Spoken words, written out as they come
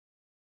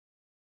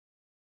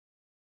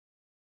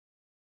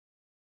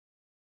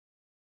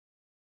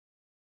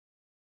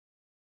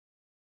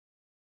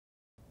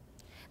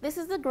This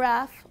is the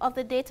graph of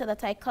the data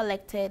that I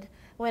collected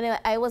when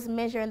I was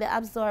measuring the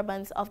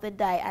absorbance of the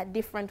dye at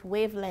different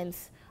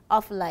wavelengths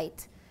of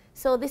light.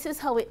 So this is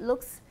how it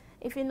looks.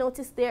 If you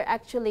notice, there are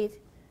actually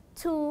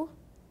two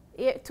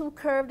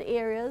curved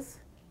areas,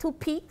 two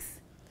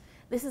peaks.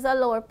 This is a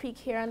lower peak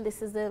here, and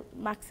this is the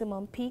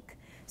maximum peak.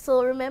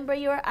 So remember,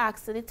 you are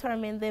asked to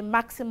determine the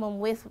maximum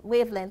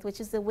wavelength, which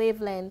is the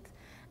wavelength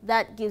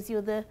that gives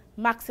you the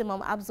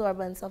maximum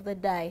absorbance of the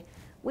dye,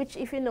 which,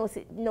 if you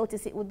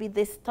notice, it would be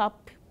this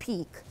top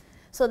peak.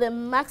 So the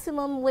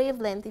maximum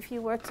wavelength, if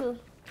you were to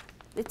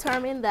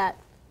determine that,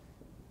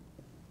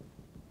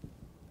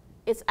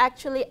 it's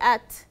actually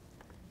at,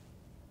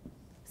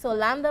 so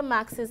lambda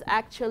max is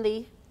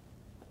actually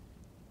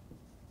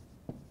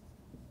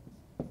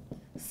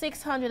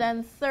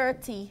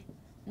 630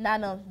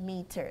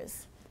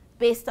 nanometers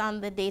based on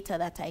the data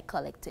that I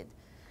collected.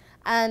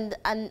 And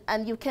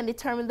you can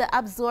determine the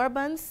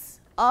absorbance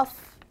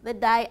of the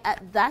dye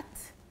at that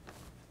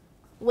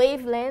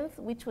wavelength,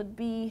 which would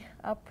be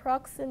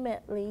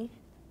approximately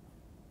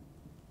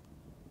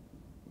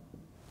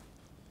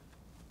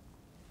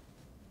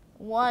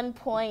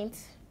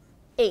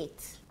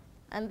 1.8.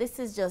 And this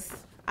is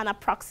just an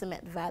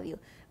approximate value.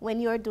 When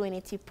you're doing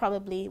it, you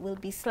probably will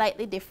be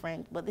slightly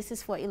different, but this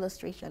is for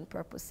illustration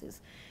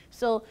purposes.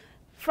 So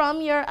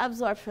from your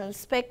absorption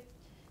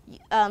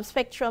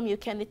spectrum, you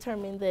can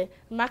determine the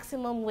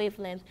maximum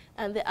wavelength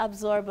and the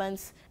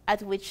absorbance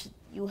at which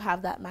you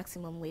have that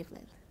maximum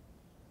wavelength.